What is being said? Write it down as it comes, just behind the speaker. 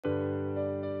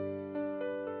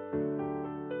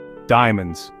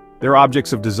Diamonds. They're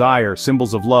objects of desire,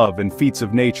 symbols of love, and feats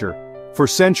of nature. For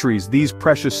centuries, these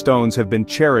precious stones have been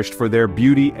cherished for their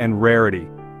beauty and rarity.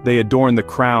 They adorn the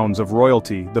crowns of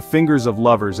royalty, the fingers of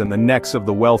lovers, and the necks of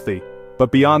the wealthy.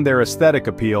 But beyond their aesthetic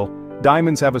appeal,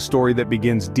 diamonds have a story that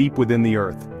begins deep within the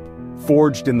earth.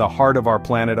 Forged in the heart of our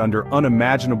planet under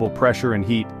unimaginable pressure and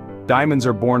heat, diamonds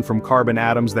are born from carbon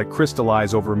atoms that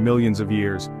crystallize over millions of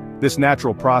years. This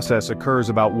natural process occurs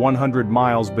about 100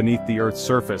 miles beneath the Earth's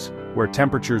surface, where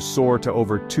temperatures soar to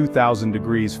over 2,000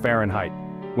 degrees Fahrenheit.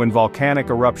 When volcanic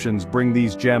eruptions bring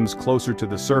these gems closer to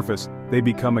the surface, they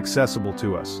become accessible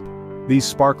to us. These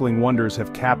sparkling wonders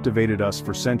have captivated us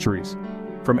for centuries.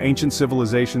 From ancient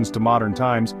civilizations to modern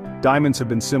times, diamonds have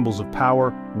been symbols of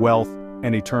power, wealth,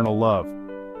 and eternal love.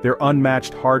 Their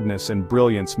unmatched hardness and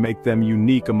brilliance make them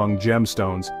unique among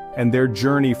gemstones, and their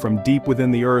journey from deep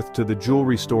within the earth to the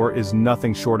jewelry store is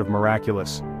nothing short of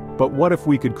miraculous. But what if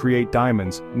we could create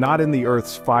diamonds, not in the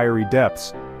Earth's fiery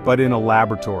depths, but in a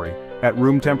laboratory, at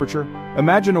room temperature?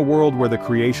 Imagine a world where the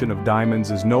creation of diamonds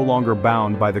is no longer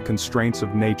bound by the constraints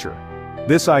of nature.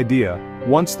 This idea,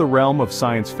 once the realm of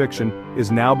science fiction, is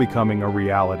now becoming a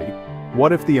reality.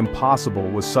 What if the impossible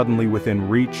was suddenly within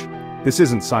reach? This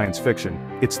isn't science fiction,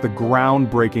 it's the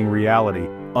groundbreaking reality,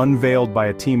 unveiled by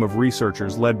a team of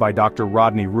researchers led by Dr.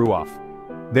 Rodney Ruoff.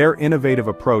 Their innovative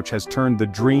approach has turned the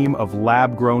dream of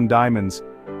lab-grown diamonds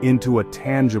into a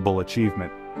tangible achievement.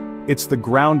 It's the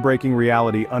groundbreaking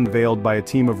reality unveiled by a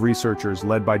team of researchers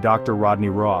led by Dr. Rodney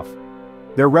Ruoff.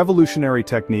 Their revolutionary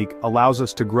technique allows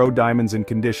us to grow diamonds in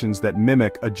conditions that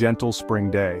mimic a gentle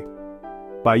spring day.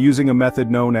 By using a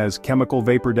method known as chemical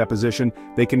vapor deposition,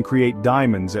 they can create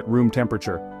diamonds at room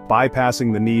temperature,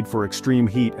 bypassing the need for extreme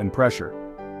heat and pressure.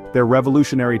 Their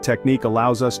revolutionary technique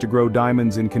allows us to grow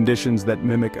diamonds in conditions that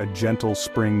mimic a gentle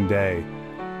spring day.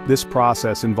 This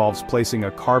process involves placing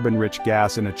a carbon-rich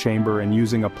gas in a chamber and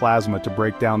using a plasma to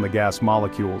break down the gas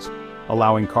molecules,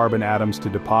 allowing carbon atoms to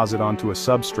deposit onto a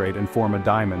substrate and form a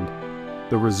diamond.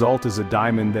 The result is a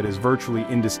diamond that is virtually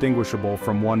indistinguishable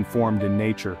from one formed in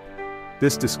nature.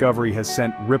 This discovery has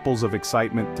sent ripples of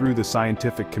excitement through the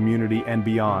scientific community and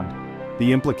beyond.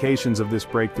 The implications of this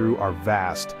breakthrough are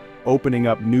vast, opening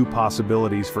up new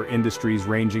possibilities for industries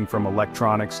ranging from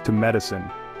electronics to medicine.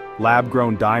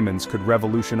 Lab-grown diamonds could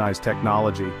revolutionize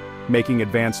technology, making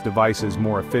advanced devices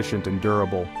more efficient and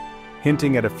durable,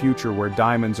 hinting at a future where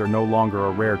diamonds are no longer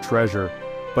a rare treasure,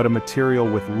 but a material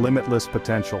with limitless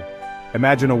potential.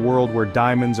 Imagine a world where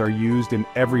diamonds are used in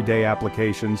everyday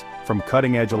applications, from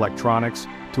cutting-edge electronics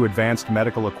to advanced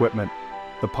medical equipment.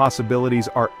 The possibilities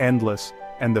are endless,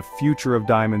 and the future of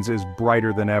diamonds is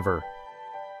brighter than ever.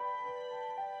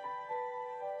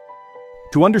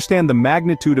 To understand the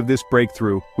magnitude of this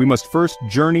breakthrough, we must first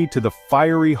journey to the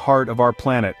fiery heart of our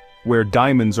planet, where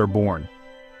diamonds are born.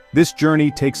 This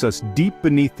journey takes us deep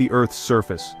beneath the Earth's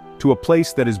surface, to a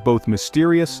place that is both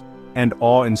mysterious and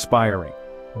awe-inspiring.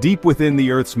 Deep within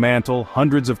the Earth's mantle,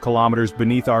 hundreds of kilometers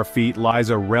beneath our feet, lies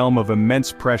a realm of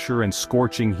immense pressure and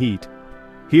scorching heat.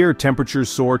 Here, temperatures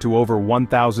soar to over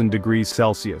 1,000 degrees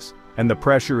Celsius, and the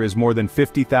pressure is more than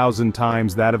 50,000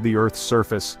 times that of the Earth's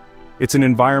surface. It's an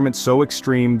environment so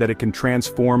extreme that it can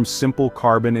transform simple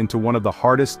carbon into one of the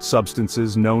hardest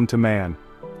substances known to man.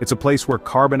 It's a place where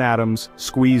carbon atoms,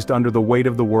 squeezed under the weight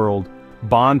of the world,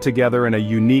 bond together in a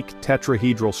unique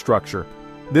tetrahedral structure.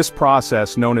 This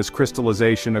process, known as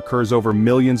crystallization, occurs over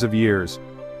millions of years.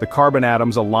 The carbon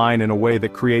atoms align in a way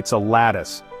that creates a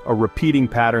lattice, a repeating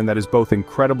pattern that is both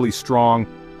incredibly strong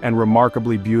and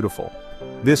remarkably beautiful.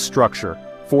 This structure,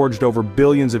 forged over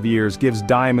billions of years, gives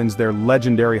diamonds their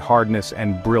legendary hardness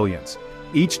and brilliance.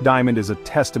 Each diamond is a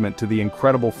testament to the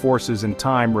incredible forces and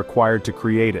time required to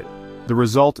create it. The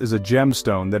result is a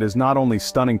gemstone that is not only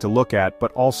stunning to look at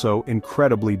but also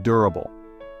incredibly durable.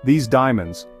 These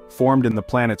diamonds, formed in the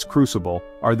planet's crucible,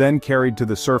 are then carried to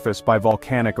the surface by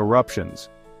volcanic eruptions.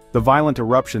 The violent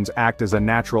eruptions act as a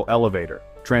natural elevator,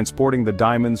 transporting the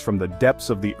diamonds from the depths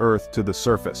of the Earth to the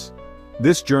surface.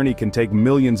 This journey can take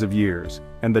millions of years,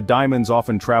 and the diamonds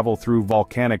often travel through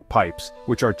volcanic pipes,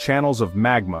 which are channels of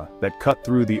magma that cut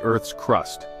through the Earth's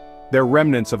crust. They're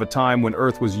remnants of a time when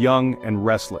Earth was young and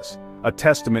restless, a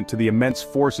testament to the immense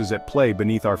forces at play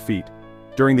beneath our feet.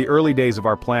 During the early days of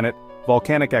our planet,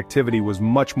 volcanic activity was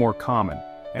much more common,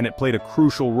 and it played a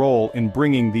crucial role in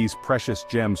bringing these precious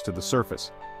gems to the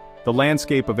surface. The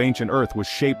landscape of ancient Earth was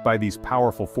shaped by these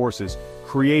powerful forces,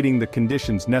 creating the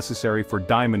conditions necessary for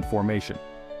diamond formation.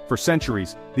 For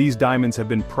centuries, these diamonds have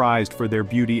been prized for their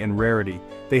beauty and rarity.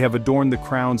 They have adorned the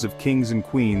crowns of kings and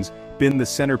queens, been the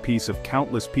centerpiece of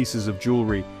countless pieces of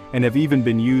jewelry, and have even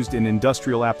been used in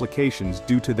industrial applications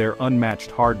due to their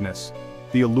unmatched hardness.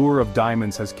 The allure of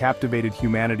diamonds has captivated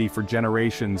humanity for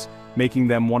generations, making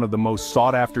them one of the most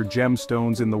sought-after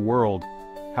gemstones in the world.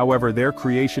 However, their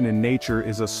creation in nature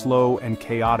is a slow and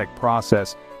chaotic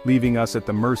process, leaving us at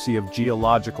the mercy of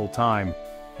geological time.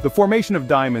 The formation of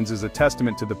diamonds is a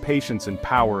testament to the patience and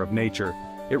power of nature.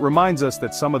 It reminds us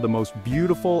that some of the most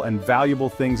beautiful and valuable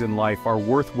things in life are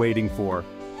worth waiting for,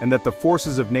 and that the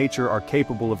forces of nature are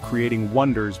capable of creating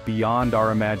wonders beyond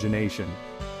our imagination.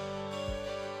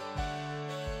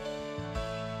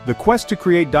 The quest to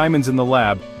create diamonds in the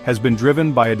lab has been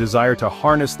driven by a desire to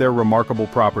harness their remarkable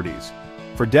properties.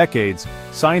 For decades,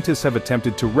 scientists have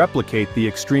attempted to replicate the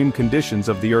extreme conditions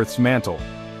of the Earth's mantle.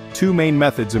 Two main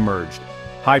methods emerged: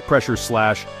 high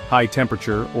pressure/high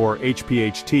temperature, or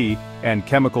HPHT, and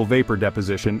chemical vapor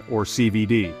deposition, or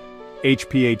CVD.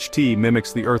 HPHT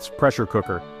mimics the Earth's pressure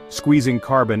cooker, squeezing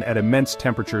carbon at immense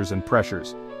temperatures and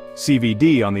pressures.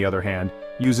 CVD, on the other hand,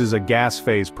 uses a gas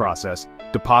phase process,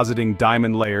 depositing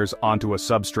diamond layers onto a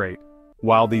substrate.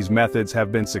 While these methods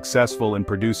have been successful in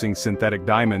producing synthetic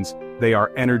diamonds, they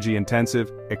are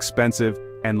energy-intensive, expensive,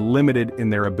 and limited in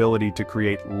their ability to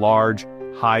create large,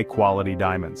 high-quality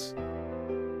diamonds.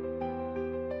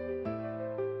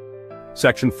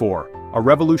 Section 4. A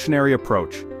revolutionary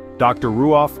approach. Dr.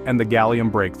 Ruoff and the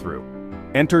Gallium breakthrough.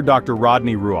 Enter Dr.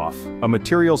 Rodney Ruoff, a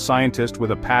materials scientist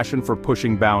with a passion for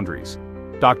pushing boundaries.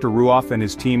 Dr. Ruoff and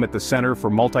his team at the Center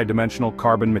for Multidimensional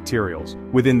Carbon Materials,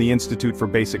 within the Institute for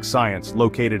Basic Science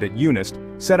located at UNIST,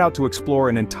 set out to explore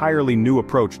an entirely new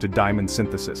approach to diamond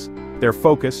synthesis. Their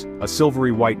focus, a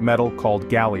silvery white metal called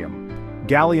gallium.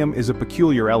 Gallium is a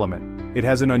peculiar element. It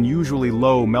has an unusually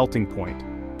low melting point,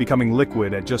 becoming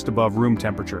liquid at just above room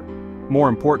temperature. More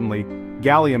importantly,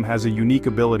 gallium has a unique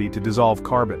ability to dissolve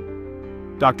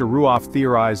carbon. Dr. Ruoff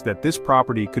theorized that this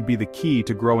property could be the key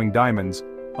to growing diamonds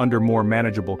under more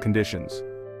manageable conditions.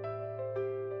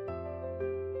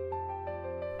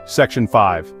 Section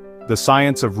 5. The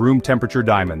Science of Room Temperature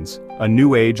Diamonds, a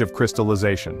New Age of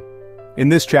Crystallization. In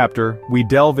this chapter, we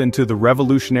delve into the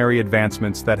revolutionary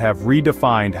advancements that have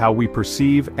redefined how we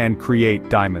perceive and create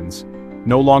diamonds.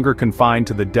 No longer confined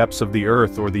to the depths of the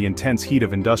Earth or the intense heat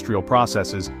of industrial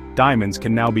processes, diamonds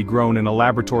can now be grown in a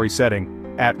laboratory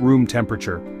setting, at room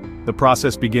temperature. The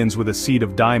process begins with a seed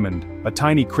of diamond, a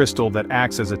tiny crystal that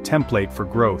acts as a template for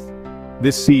growth.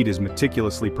 This seed is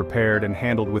meticulously prepared and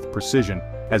handled with precision,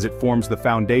 as it forms the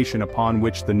foundation upon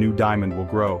which the new diamond will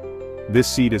grow. This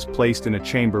seed is placed in a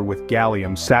chamber with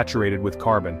gallium saturated with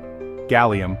carbon.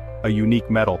 Gallium, a unique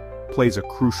metal, plays a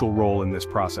crucial role in this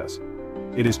process.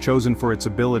 It is chosen for its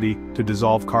ability to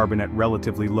dissolve carbon at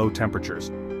relatively low temperatures,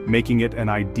 making it an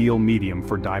ideal medium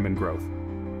for diamond growth.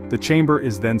 The chamber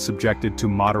is then subjected to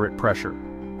moderate pressure,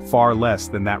 far less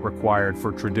than that required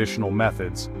for traditional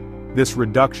methods. This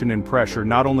reduction in pressure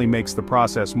not only makes the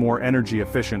process more energy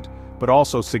efficient, but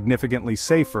also significantly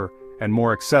safer and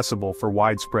more accessible for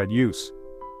widespread use.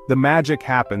 The magic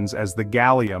happens as the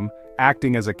gallium,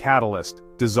 acting as a catalyst,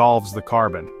 dissolves the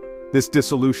carbon. This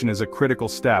dissolution is a critical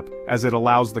step, as it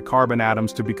allows the carbon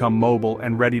atoms to become mobile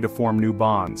and ready to form new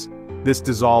bonds. This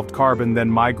dissolved carbon then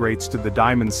migrates to the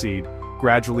diamond seed,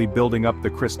 gradually building up the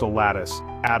crystal lattice,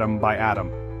 atom by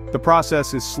atom. The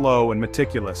process is slow and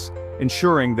meticulous,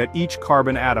 ensuring that each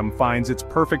carbon atom finds its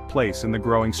perfect place in the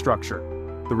growing structure.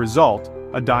 The result,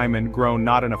 a diamond grown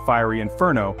not in a fiery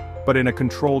inferno, but in a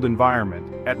controlled environment,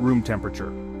 at room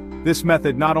temperature. This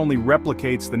method not only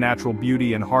replicates the natural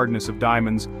beauty and hardness of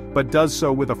diamonds, but does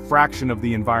so with a fraction of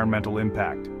the environmental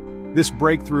impact. This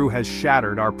breakthrough has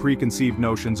shattered our preconceived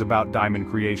notions about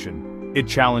diamond creation. It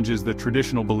challenges the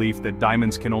traditional belief that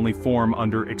diamonds can only form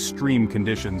under extreme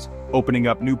conditions, opening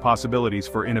up new possibilities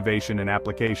for innovation and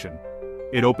application.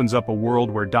 It opens up a world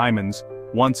where diamonds,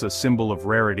 once a symbol of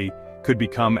rarity, could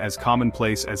become as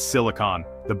commonplace as silicon,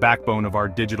 the backbone of our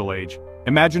digital age.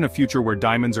 Imagine a future where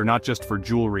diamonds are not just for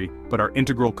jewelry, but are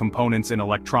integral components in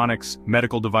electronics,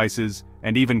 medical devices,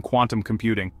 and even quantum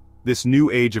computing. This new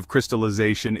age of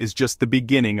crystallization is just the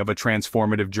beginning of a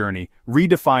transformative journey,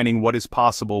 redefining what is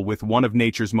possible with one of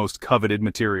nature's most coveted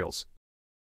materials.